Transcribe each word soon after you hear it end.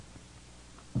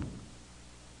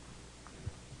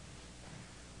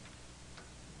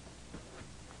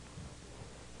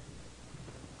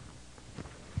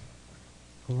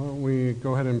Why don't we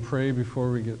go ahead and pray before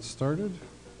we get started?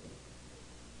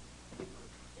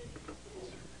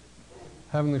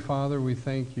 Heavenly Father, we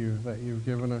thank you that you've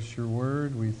given us your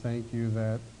word. We thank you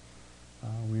that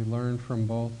we learn from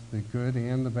both the good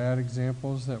and the bad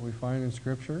examples that we find in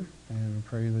Scripture. And we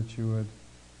pray that you would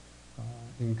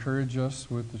encourage us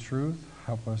with the truth,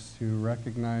 help us to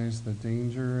recognize the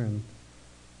danger and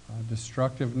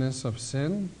destructiveness of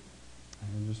sin.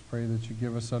 And just pray that you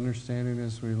give us understanding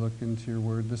as we look into your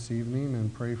word this evening,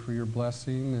 and pray for your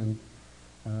blessing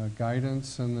and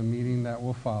guidance in the meeting that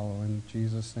will follow. In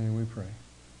Jesus' name we pray.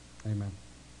 Amen.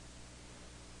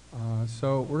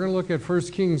 So we're going to look at 1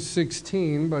 Kings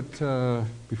 16, but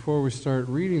before we start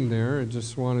reading there, I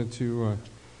just wanted to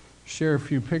share a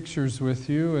few pictures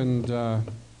with you and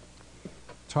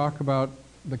talk about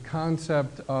the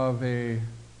concept of a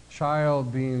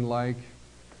child being like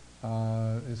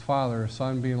his father, a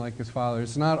son being like his father.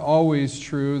 It's not always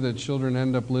true that children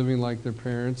end up living like their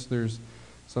parents. There's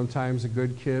sometimes a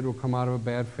good kid will come out of a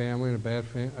bad family, and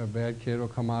a bad kid will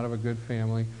come out of a good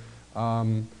family.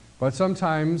 But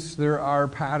sometimes there are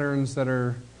patterns that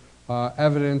are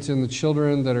evident in the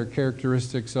children that are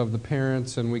characteristics of the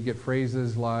parents, and we get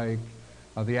phrases like,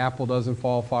 the apple doesn't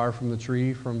fall far from the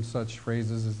tree, from such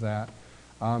phrases as that.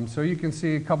 So you can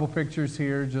see a couple pictures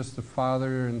here, just the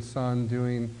father and son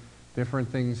doing different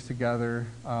things together.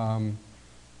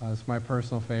 It's my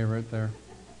personal favorite there.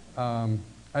 I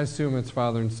assume it's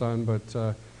father and son,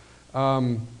 but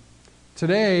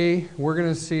today we're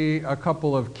going to see a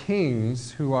couple of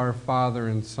kings who are father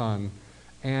and son.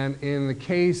 And in the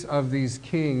case of these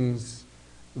kings,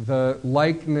 the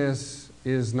likeness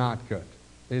is not good.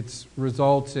 It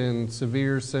results in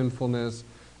severe sinfulness,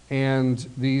 and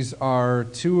these are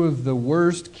two of the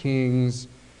worst kings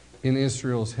in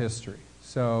Israel's history.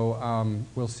 So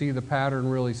we'll see the pattern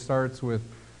really starts with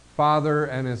father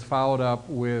and is followed up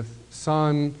with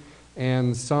son,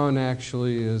 and son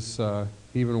actually is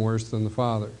even worse than the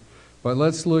father. But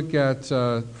let's look at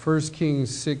 1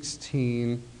 Kings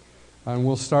 16, and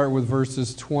we'll start with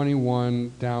verses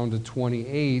 21 down to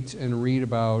 28 and read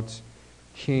about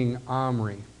King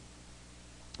Omri.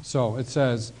 So it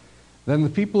says, "Then the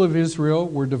people of Israel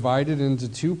were divided into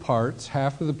two parts.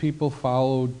 Half of the people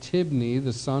followed Tibni,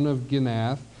 the son of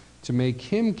Ginath, to make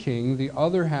him king. The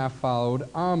other half followed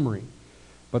Omri.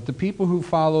 But the people who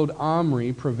followed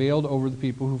Omri prevailed over the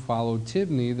people who followed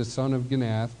Tibni, the son of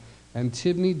Ginath, and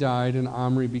Tibni died, and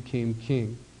Omri became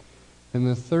king. In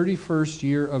the 31st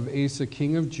year of Asa,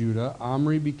 king of Judah,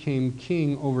 Omri became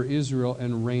king over Israel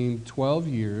and reigned 12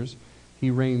 years.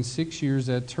 He reigned 6 years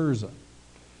at Tirzah.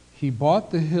 He bought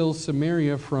the hill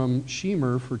Samaria from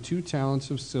Shemer for 2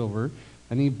 talents of silver,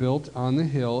 and he built on the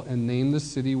hill and named the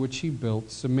city which he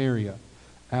built Samaria,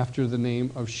 after the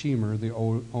name of Shemer, the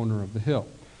owner of the hill.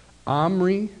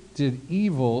 Omri did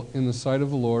evil in the sight of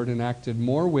the Lord and acted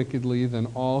more wickedly than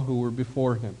all who were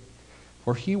before him.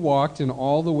 For he walked in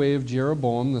all the way of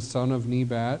Jeroboam, the son of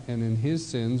Nebat, and in his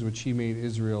sins which he made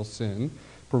Israel sin,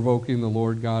 provoking the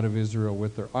Lord God of Israel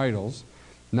with their idols.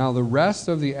 Now the rest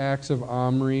of the acts of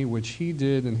Omri, which he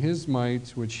did, and his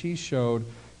might, which he showed,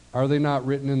 are they not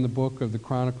written in the book of the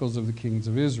Chronicles of the Kings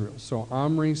of Israel? So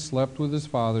Omri slept with his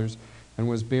fathers and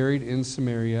was buried in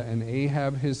Samaria, and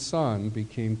Ahab his son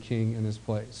became king in his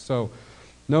place." So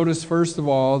notice first of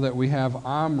all that we have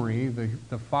Omri,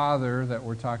 the father that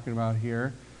we're talking about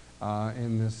here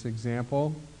in this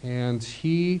example, and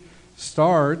he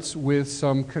starts with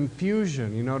some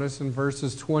confusion. You notice in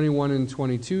verses 21 and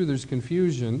 22 there's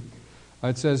confusion.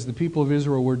 It says the people of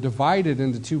Israel were divided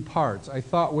into two parts. I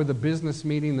thought with a business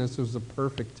meeting this was a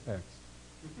perfect text.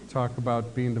 Talk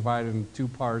about being divided into two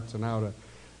parts and how to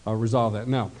resolve that.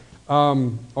 No.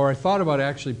 Or I thought about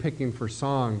actually picking for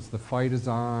songs. The fight is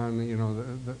on,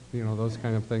 those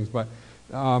kind of things.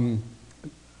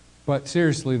 But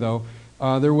seriously though,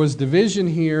 there was division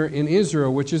here in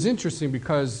Israel, which is interesting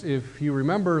because if you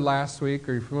remember last week,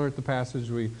 or you're familiar with the passage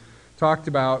we talked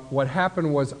about, what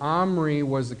happened was Omri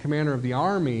was the commander of the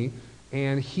army,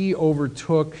 and he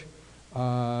overtook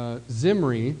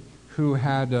Zimri, who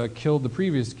had killed the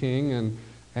previous king,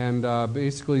 and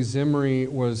basically Zimri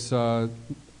was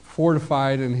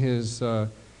fortified in his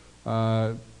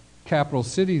capital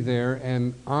city there,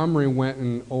 and Omri went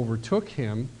and overtook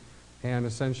him. And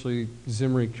essentially,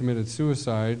 Zimri committed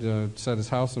suicide, set his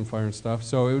house on fire and stuff.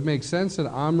 So it would make sense that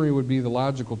Omri would be the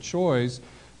logical choice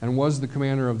and was the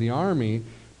commander of the army,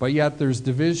 but yet there's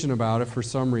division about it for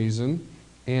some reason,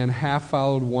 and half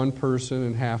followed one person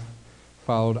and half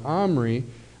followed Omri.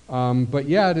 But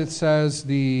yet it says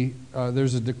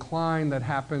there's a decline that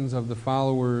happens of the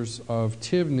followers of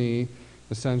Tibni,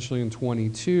 essentially in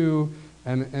 22,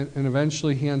 and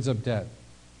eventually he ends up dead.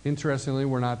 Interestingly,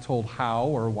 we're not told how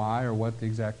or why or what the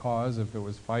exact cause, if it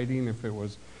was fighting, if it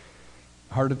was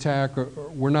heart attack, or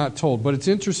we're not told. But it's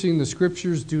interesting, the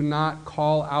scriptures do not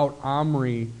call out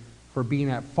Omri for being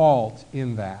at fault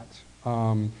in that.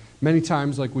 Many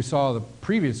times, like we saw the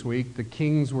previous week, the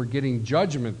kings were getting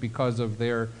judgment because of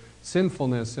their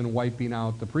sinfulness and wiping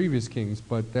out the previous kings,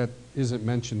 but that isn't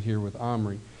mentioned here with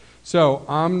Omri. So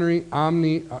Omri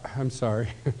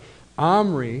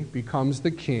becomes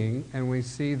the king, and we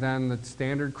see then the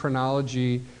standard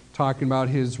chronology talking about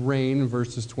his reign,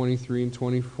 verses 23 and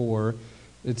 24.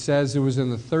 It says it was in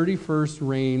the 31st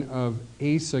reign of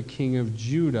Asa, king of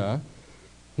Judah.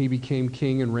 He became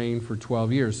king and reigned for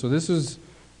 12 years. So this is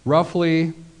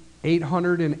roughly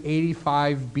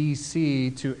 885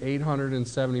 BC to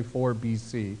 874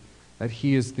 BC that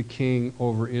he is the king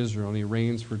over Israel, and he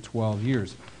reigns for 12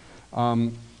 years.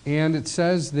 And it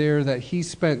says there that he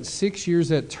spent 6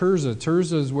 years at Tirzah.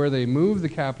 Tirzah is where they moved the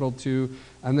capital to,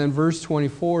 and then verse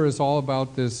 24 is all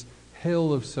about this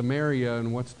hill of Samaria,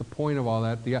 and what's the point of all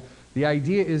that? The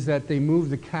idea is that they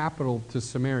moved the capital to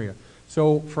Samaria.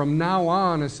 So from now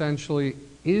on, essentially,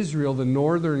 Israel, the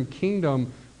northern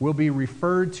kingdom, will be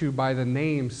referred to by the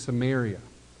name Samaria.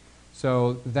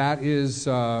 So that is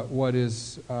what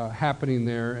is happening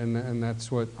there, and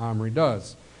that's what Omri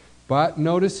does. But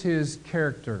notice his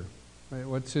character. Right?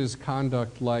 What's his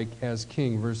conduct like as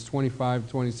king? Verse 25,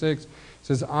 26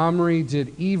 says, Omri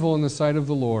did evil in the sight of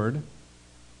the Lord.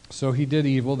 So he did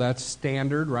evil. That's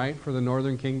standard, right, for the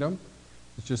northern kingdom.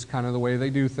 It's just kind of the way they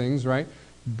do things, right?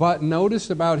 But notice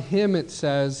about him, it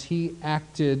says, he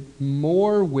acted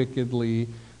more wickedly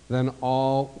than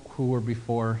all who were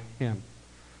before him.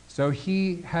 So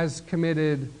he has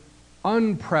committed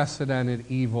unprecedented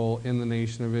evil in the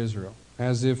nation of Israel,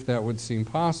 as if that would seem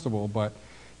possible, but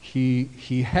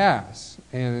he has,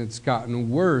 and it's gotten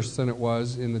worse than it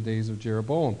was in the days of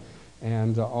Jeroboam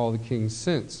and all the kings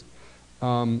since.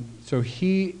 So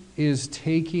he is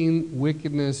taking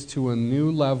wickedness to a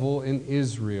new level in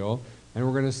Israel, and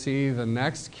we're going to see the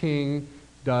next king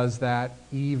does that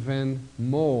even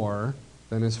more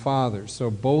than his father. So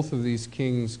both of these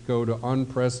kings go to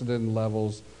unprecedented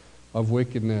levels of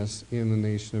wickedness in the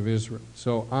nation of Israel.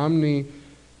 So Omri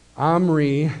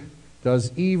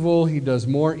does evil. He does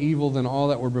more evil than all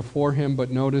that were before him, but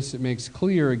notice it makes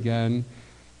clear again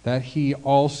that he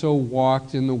also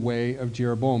walked in the way of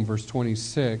Jeroboam, verse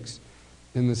 26,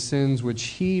 in the sins which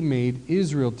he made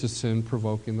Israel to sin,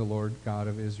 provoking the Lord God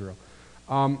of Israel.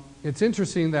 It's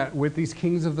interesting that with these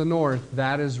kings of the north,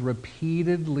 that is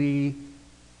repeatedly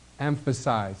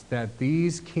emphasized, that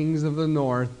these kings of the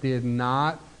north did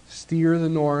not steer the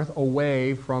north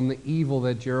away from the evil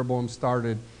that Jeroboam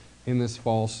started in this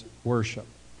false worship.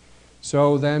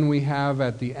 So then we have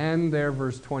at the end there,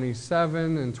 verse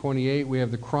 27 and 28, we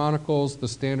have the Chronicles, the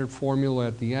standard formula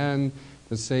at the end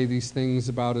to say these things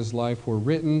about his life were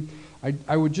written.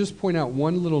 I would just point out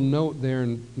one little note there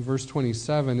in verse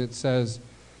 27. It says,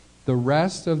 the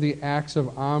rest of the acts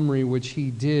of Omri which he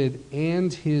did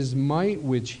and his might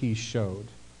which he showed,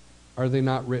 are they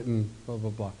not written, blah,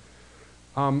 blah, blah.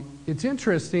 It's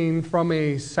interesting from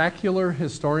a secular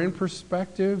historian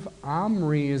perspective,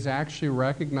 Omri is actually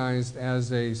recognized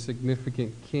as a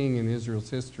significant king in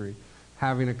Israel's history,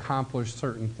 having accomplished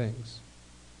certain things.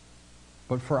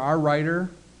 But for our writer,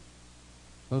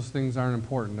 those things aren't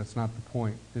important. That's not the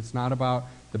point. It's not about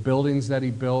the buildings that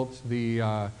he built,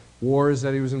 the wars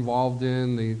that he was involved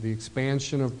in, the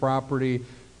expansion of property.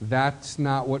 That's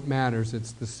not what matters.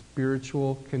 It's the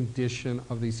spiritual condition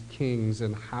of these kings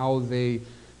and how they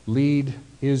lead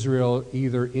Israel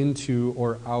either into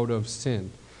or out of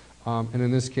sin. And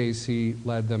in this case, he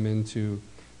led them into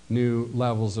new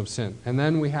levels of sin. And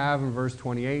then we have in verse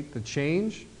 28 the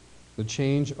change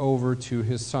over to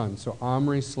his son. So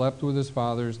Omri slept with his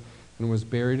fathers and was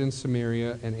buried in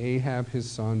Samaria, and Ahab his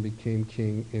son became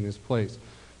king in his place.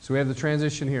 So we have the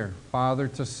transition here, father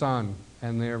to son,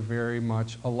 and they're very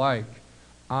much alike.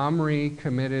 Omri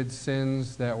committed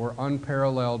sins that were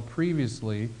unparalleled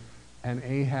previously, and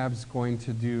Ahab's going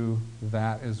to do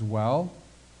that as well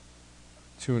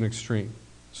to an extreme.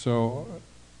 So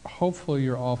hopefully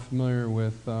you're all familiar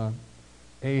with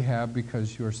Ahab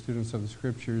because you are students of the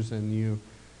Scriptures, and you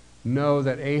know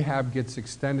that Ahab gets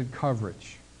extended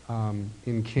coverage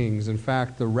in Kings. In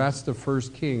fact, the rest of 1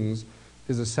 Kings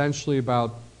is essentially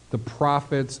about the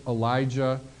prophets,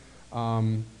 Elijah,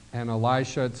 and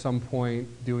Elisha at some point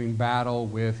doing battle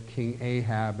with King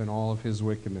Ahab and all of his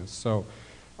wickedness. So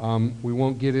we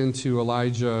won't get into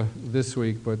Elijah this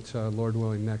week, but Lord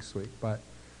willing next week. But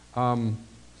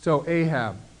so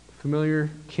Ahab, familiar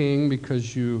king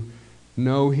because you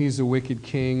know he's a wicked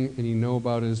king, and you know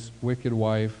about his wicked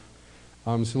wife.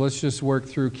 So let's just work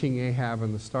through King Ahab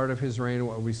and the start of his reign.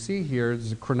 What we see here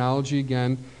is a chronology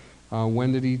again.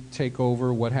 When did he take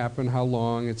over? What happened? How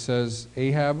long? It says,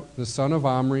 Ahab, the son of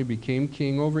Omri, became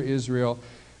king over Israel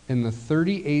in the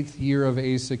 38th year of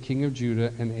Asa, king of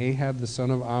Judah, and Ahab, the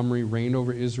son of Omri, reigned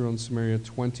over Israel and Samaria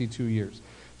 22 years.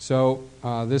 So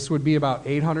this would be about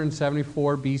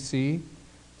 874 BC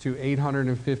to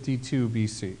 852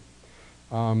 BC.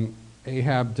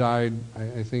 Ahab died,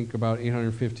 I think, about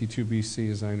 852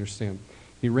 BC, as I understand.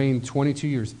 He reigned 22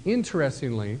 years.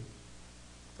 Interestingly,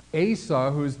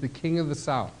 Asa, who is the king of the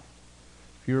south,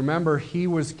 if you remember, he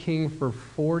was king for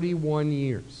 41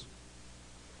 years.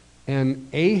 And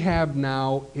Ahab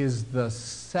now is the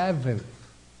 7th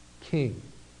king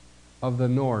of the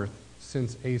north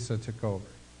since Asa took over.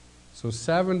 So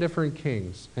 7 different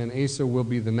kings, and Asa will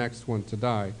be the next one to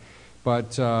die.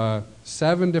 But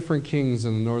 7 different kings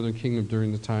in the northern kingdom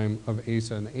during the time of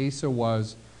Asa. And Asa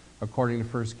was, according to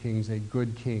 1 Kings, a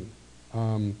good king.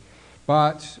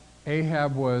 But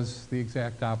Ahab was the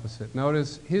exact opposite.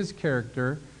 Notice his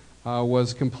character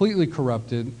was completely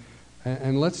corrupted.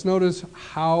 And let's notice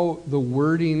how the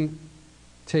wording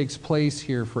takes place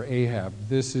here for Ahab.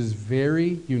 This is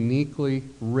very uniquely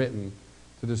written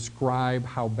to describe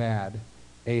how bad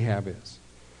Ahab is.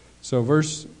 So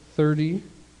verse 30,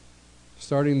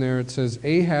 starting there, it says,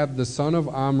 Ahab, the son of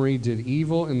Omri, did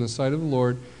evil in the sight of the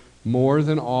Lord more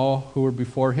than all who were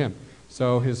before him.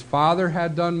 So his father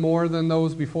had done more than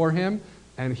those before him,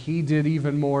 and he did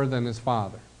even more than his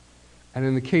father. And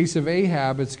in the case of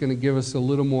Ahab, it's going to give us a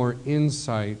little more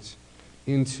insight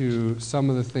into some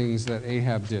of the things that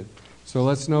Ahab did. So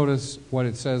let's notice what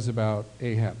it says about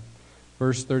Ahab.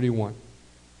 Verse 31.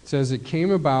 It says, it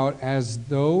came about as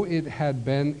though it had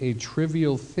been a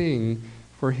trivial thing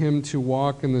for him to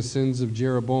walk in the sins of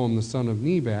Jeroboam, the son of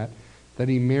Nebat, that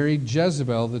he married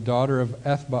Jezebel, the daughter of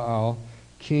Ethbaal,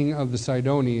 king of the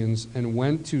Sidonians, and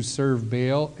went to serve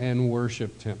Baal and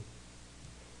worshipped him.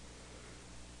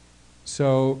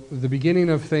 So the beginning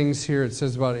of things here, it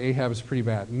says about Ahab is pretty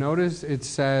bad. Notice it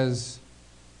says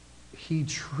he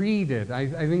treated, I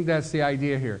think that's the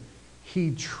idea here,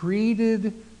 he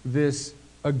treated this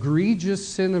egregious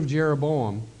sin of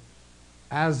Jeroboam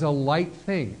as a light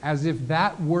thing, as if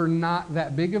that were not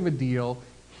that big of a deal.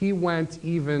 He went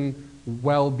even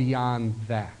well beyond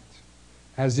that,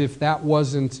 as if that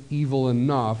wasn't evil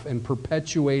enough, and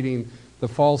perpetuating the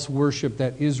false worship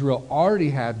that Israel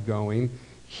already had going,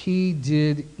 he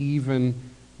did even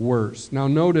worse. Now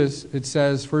notice it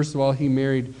says, first of all, he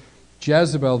married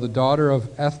Jezebel, the daughter of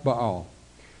Ethbaal.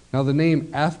 Now the name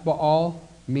Ethbaal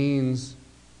means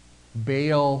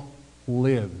Baal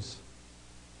lives.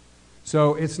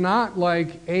 So it's not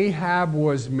like Ahab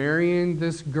was marrying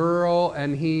this girl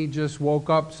and he just woke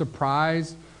up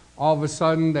surprised all of a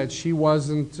sudden that she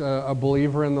wasn't a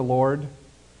believer in the Lord.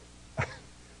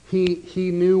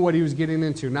 He knew what he was getting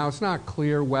into. Now it's not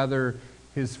clear whether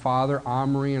his father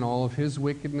Omri and all of his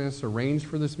wickedness arranged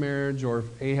for this marriage, or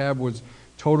if Ahab was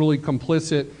totally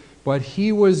complicit. But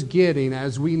he was getting,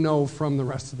 as we know from the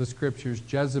rest of the scriptures,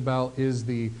 Jezebel is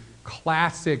the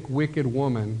classic wicked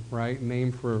woman, right?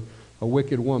 Name for a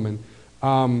wicked woman.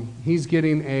 He's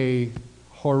getting a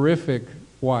horrific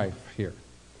wife here.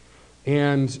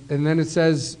 And then it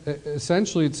says,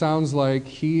 essentially it sounds like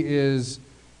he is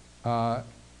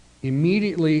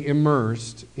immediately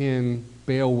immersed in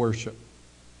Baal worship.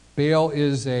 Baal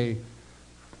is a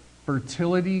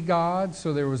fertility god,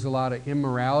 so there was a lot of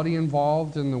immorality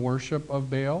involved in the worship of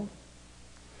Baal.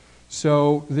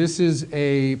 So this is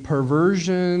a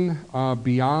perversion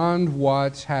beyond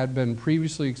what had been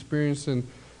previously experienced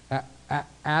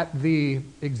at the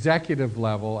executive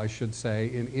level, I should say,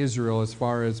 in Israel, as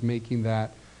far as making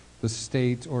that the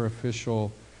state or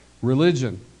official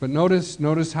religion. But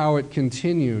notice how it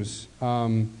continues.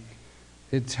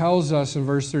 It tells us in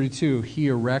verse 32, he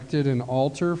erected an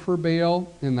altar for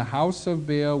Baal in the house of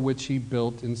Baal, which he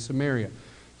built in Samaria.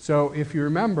 So if you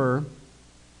remember,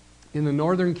 in the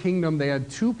northern kingdom, they had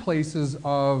 2 places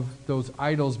of those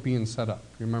idols being set up.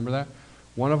 You remember that?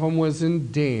 One of them was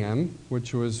in Dan,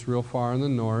 which was real far in the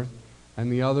north, and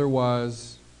the other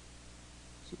was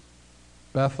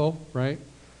Bethel, right?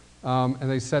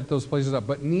 And they set those places up.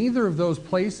 But neither of those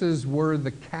places were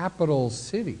the capital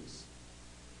cities.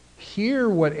 Here,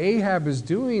 what Ahab is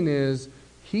doing is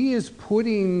he is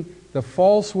putting the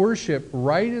false worship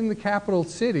right in the capital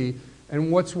city.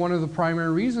 And what's one of the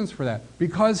primary reasons for that?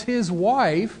 Because his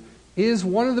wife is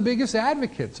one of the biggest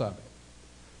advocates of it.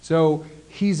 So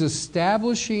he's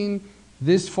establishing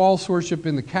this false worship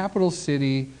in the capital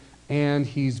city, and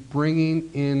he's bringing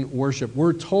in worship.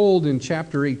 We're told in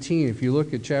chapter 18, if you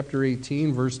look at chapter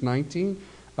 18, verse 19,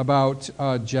 about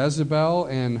Jezebel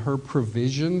and her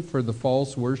provision for the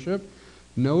false worship.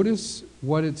 Notice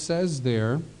what it says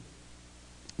there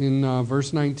in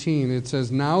verse 19. It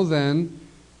says, "Now then,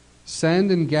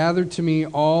 send and gather to me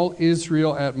all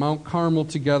Israel at Mount Carmel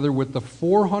together with the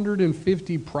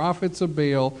 450 prophets of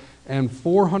Baal and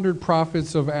 400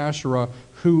 prophets of Asherah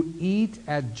who eat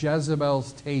at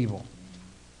Jezebel's table."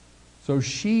 So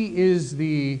she is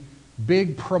the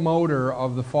big promoter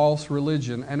of the false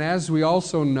religion. And as we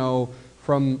also know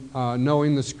from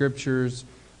knowing the scriptures,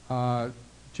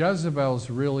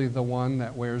 Jezebel's really the one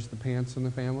that wears the pants in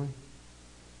the family,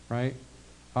 right?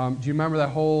 Do you remember that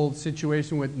whole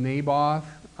situation with Naboth,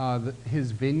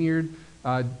 his vineyard?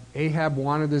 Ahab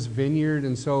wanted this vineyard,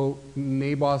 and so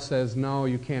Naboth says, "No,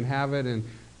 you can't have it." And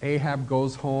Ahab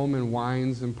goes home and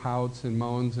whines and pouts and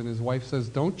moans, and his wife says,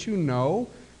 "Don't you know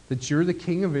that you're the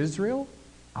king of Israel?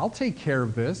 I'll take care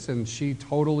of this." And she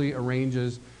totally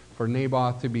arranges for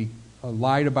Naboth to be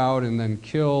lied about and then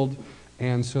killed,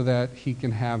 and so that he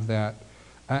can have that.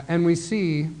 And we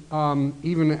see,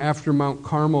 even after Mount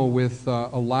Carmel with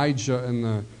Elijah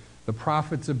and the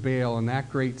prophets of Baal and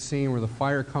that great scene where the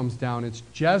fire comes down, it's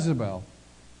Jezebel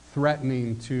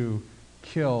threatening to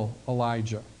kill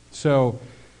Elijah. So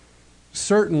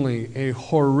certainly a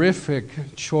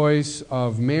horrific choice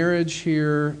of marriage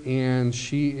here, and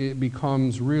it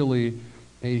becomes really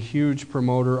a huge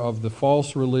promoter of the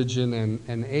false religion,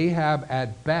 and Ahab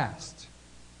at best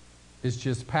is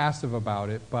just passive about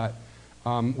it, but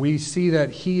we see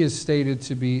that he is stated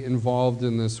to be involved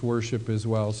in this worship as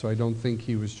well, so I don't think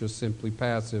he was just simply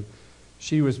passive.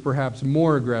 She was perhaps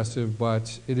more aggressive,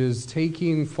 but it is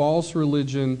taking false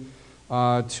religion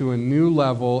to a new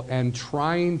level and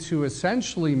trying to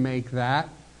essentially make that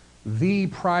the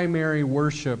primary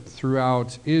worship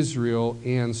throughout Israel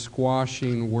and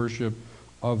squashing worship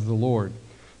of the Lord.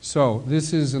 So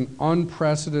this is an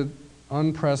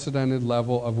unprecedented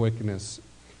level of wickedness.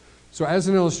 So as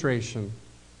an illustration,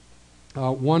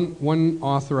 one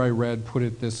author I read put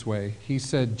it this way. He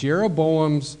said,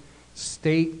 Jeroboam's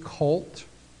state cult,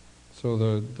 so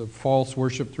the false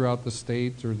worship throughout the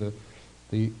state or the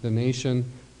nation,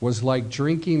 was like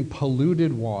drinking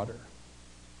polluted water.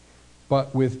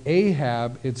 But with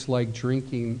Ahab, it's like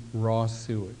drinking raw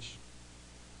sewage.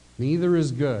 Neither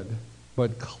is good,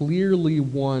 but clearly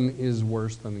one is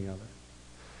worse than the other.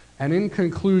 And in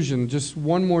conclusion, just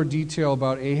one more detail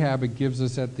about Ahab it gives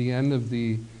us at the end of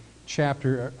the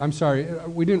chapter. I'm sorry,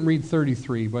 we didn't read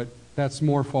 33, but that's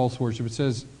more false worship. It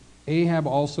says, Ahab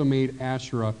also made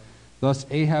Asherah. Thus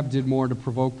Ahab did more to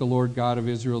provoke the Lord God of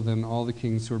Israel than all the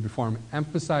kings who were before him.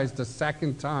 Emphasized a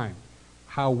second time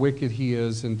how wicked he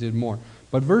is and did more.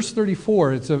 But verse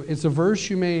 34, it's a verse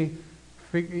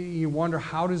you wonder,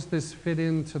 how does this fit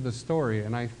into the story?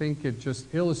 And I think it just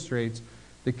illustrates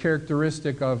the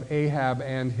characteristic of Ahab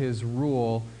and his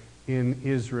rule in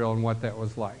Israel and what that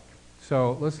was like.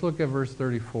 So let's look at verse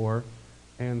 34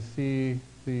 and see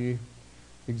the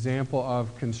example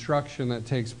of construction that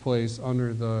takes place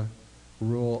under the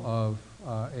rule of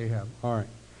Ahab. All right.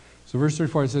 So verse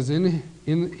 34, it says, in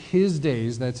his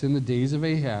days, that's in the days of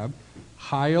Ahab,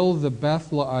 Hiel the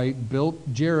Bethelite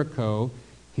built Jericho.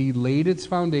 He laid its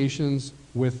foundations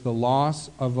with the loss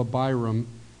of Abiram,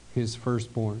 his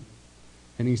firstborn.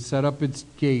 And he set up its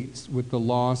gates with the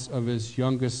loss of his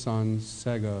youngest son,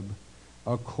 Segub,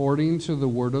 according to the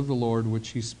word of the Lord, which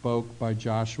he spoke by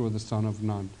Joshua the son of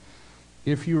Nun.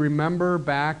 If you remember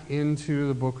back into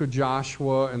the book of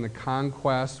Joshua and the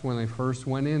conquest when they first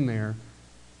went in there,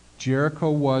 Jericho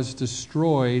was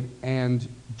destroyed, and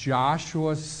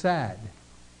Joshua said,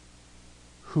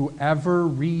 whoever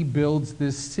rebuilds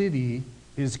this city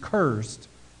is cursed,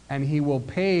 and he will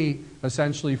pay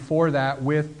essentially for that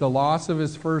with the loss of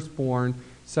his firstborn,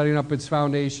 setting up its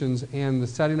foundations, and the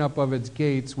setting up of its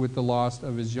gates with the loss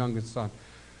of his youngest son.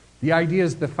 The idea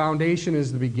is the foundation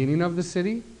is the beginning of the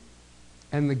city,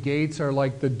 and the gates are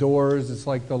like the doors. It's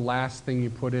like the last thing you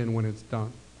put in when it's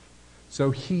done.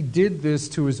 So he did this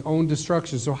to his own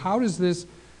destruction. So how does this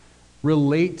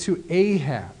relate to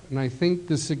Ahab? And I think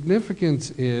the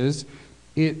significance is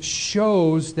it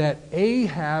shows that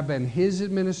Ahab and his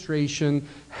administration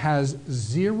has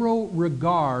zero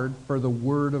regard for the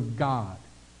word of God.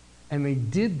 And they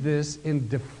did this in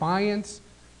defiance,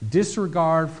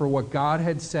 disregard for what God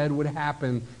had said would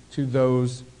happen to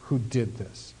those who did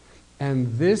this.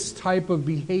 And this type of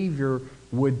behavior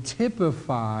would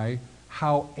typify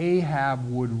how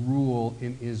Ahab would rule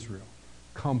in Israel.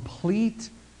 Complete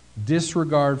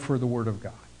disregard for the word of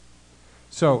God.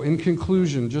 So, in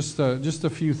conclusion, just a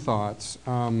few thoughts.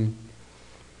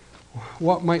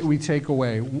 What might we take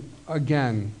away?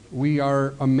 Again, we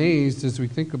are amazed as we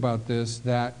think about this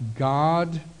that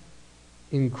God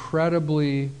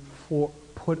incredibly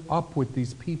put up with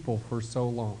these people for so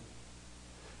long.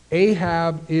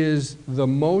 Ahab is the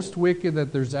most wicked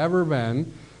that there's ever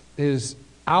been, is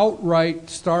outright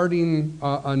starting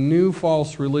a new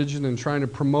false religion and trying to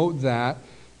promote that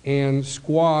and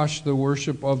squash the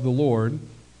worship of the Lord.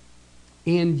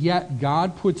 And yet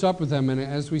God puts up with them. And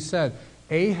as we said,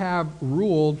 Ahab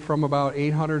ruled from about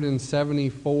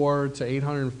 874 to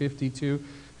 852.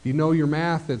 If you know your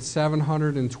math, it's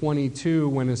 722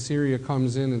 when Assyria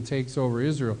comes in and takes over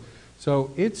Israel.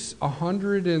 So it's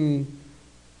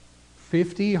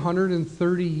 150,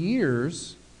 130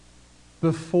 years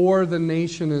before the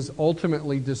nation is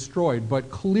ultimately destroyed.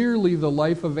 But clearly the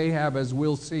life of Ahab, as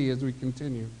we'll see as we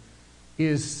continue,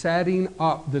 is setting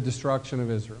up the destruction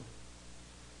of Israel.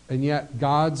 And yet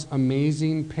God's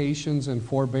amazing patience and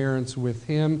forbearance with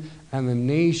him and the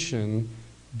nation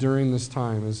during this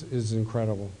time is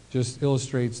incredible. Just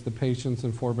illustrates the patience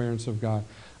and forbearance of God.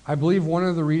 I believe one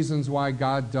of the reasons why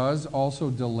God does also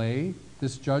delay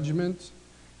this judgment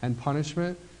and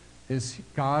punishment is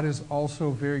God is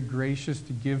also very gracious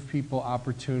to give people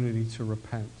opportunity to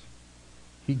repent.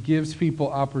 He gives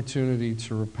people opportunity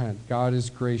to repent. God is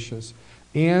gracious.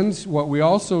 And what we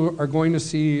also are going to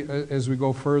see as we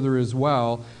go further as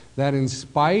well, that in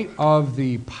spite of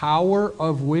the power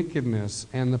of wickedness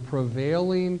and the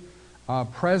prevailing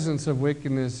presence of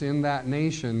wickedness in that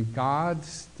nation, God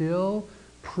still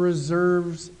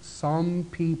preserves some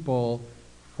people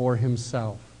for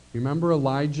himself. Remember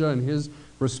Elijah and his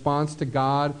response to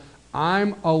God?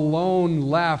 I'm alone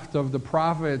left of the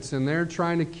prophets, and they're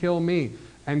trying to kill me.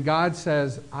 And God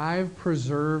says, I've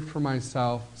preserved for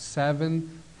myself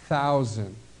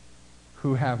 7,000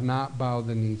 who have not bowed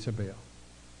the knee to Baal.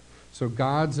 So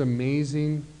God's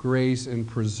amazing grace in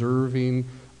preserving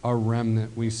a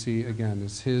remnant, we see again,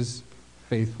 is his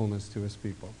faithfulness to his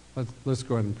people. Let's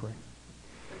go ahead and pray.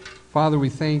 Father, we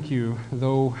thank you,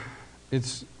 though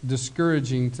it's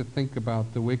discouraging to think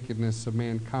about the wickedness of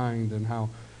mankind and how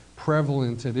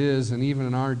prevalent it is, and even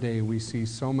in our day we see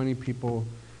so many people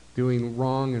doing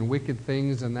wrong and wicked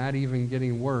things, and that even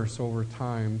getting worse over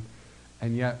time.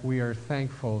 And yet we are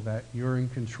thankful that you're in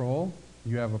control,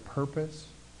 you have a purpose,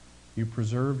 you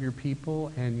preserve your people,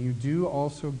 and you do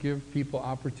also give people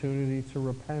opportunity to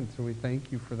repent. So we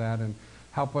thank you for that, and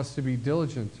help us to be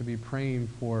diligent, to be praying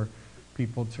for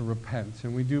people to repent.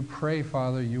 And we do pray,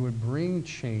 Father, you would bring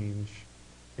change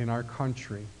in our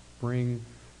country, bring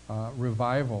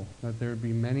revival, that there would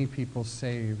be many people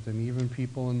saved, and even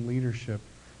people in leadership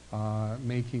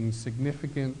making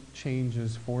significant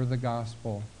changes for the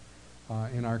gospel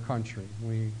in our country.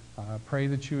 We pray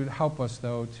that you would help us,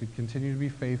 though, to continue to be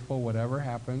faithful whatever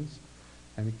happens,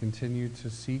 and to continue to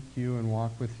seek you and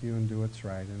walk with you and do what's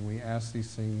right. And we ask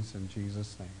these things in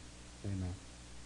Jesus' name. Amen.